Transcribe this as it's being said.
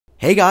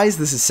Hey guys,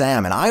 this is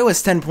Sam, and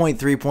iOS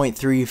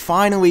 10.3.3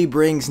 finally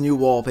brings new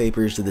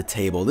wallpapers to the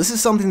table. This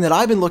is something that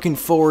I've been looking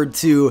forward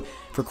to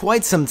for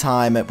quite some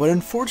time, but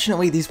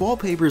unfortunately these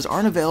wallpapers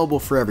aren't available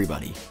for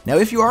everybody. Now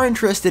if you are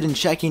interested in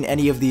checking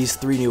any of these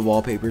 3 new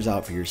wallpapers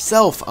out for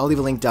yourself, I'll leave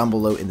a link down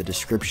below in the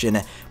description.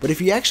 But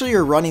if you actually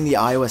are running the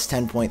iOS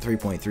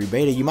 10.3.3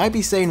 beta, you might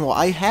be saying, well,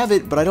 I have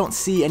it, but I don't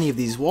see any of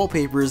these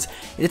wallpapers.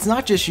 And it's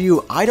not just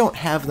you, I don't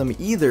have them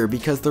either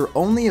because they're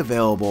only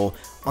available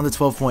on the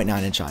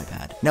 12.9-inch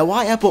iPad. Now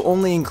why Apple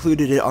only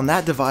included it on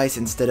that device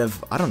instead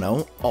of, I don't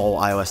know, all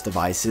iOS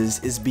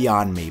devices is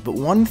beyond me, but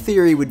one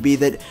theory would be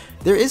that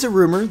there is a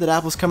rumor that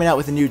Apple's coming out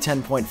with a new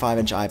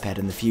 10.5-inch iPad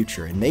in the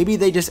future, and maybe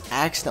they just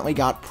accidentally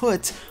got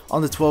put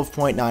on the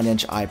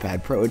 12.9-inch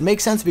iPad Pro. It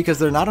makes sense because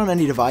they're not on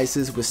any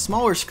devices with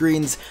smaller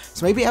screens,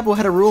 so maybe Apple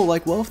had a rule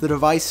like, well, if the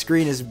device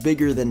screen is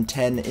bigger than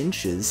 10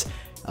 inches,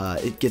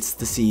 it gets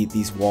to see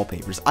these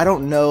wallpapers. I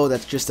don't know,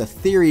 that's just a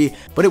theory,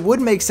 but it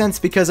would make sense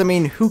because, I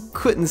mean, who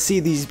couldn't see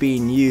these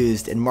being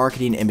used in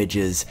marketing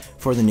images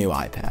for the new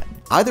iPad?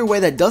 Either way,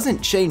 that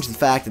doesn't change the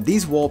fact that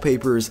these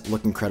wallpapers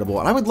look incredible,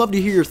 and I would love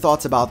to hear your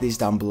thoughts about these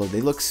down below.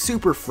 They look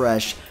super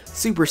fresh,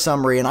 super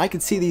summery, and I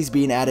could see these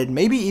being added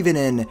maybe even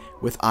in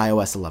with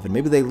iOS 11.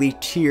 Maybe they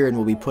leaked here and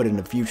will be put in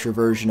a future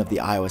version of the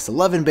iOS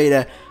 11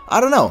 beta. I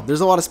don't know.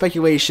 There's a lot of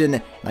speculation,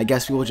 and I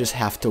guess we will just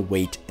have to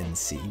wait and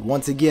see.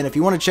 Once again, if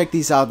you want to check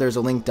these out, there's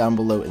a link down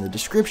below in the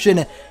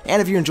description,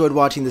 and if you enjoyed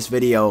watching this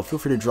video, feel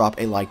free to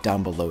drop a like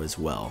down below as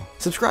well.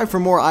 Subscribe for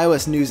more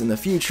iOS news in the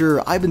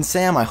future. I've been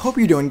Sam, I hope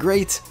you're doing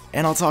great,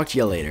 and I'll talk to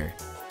you later.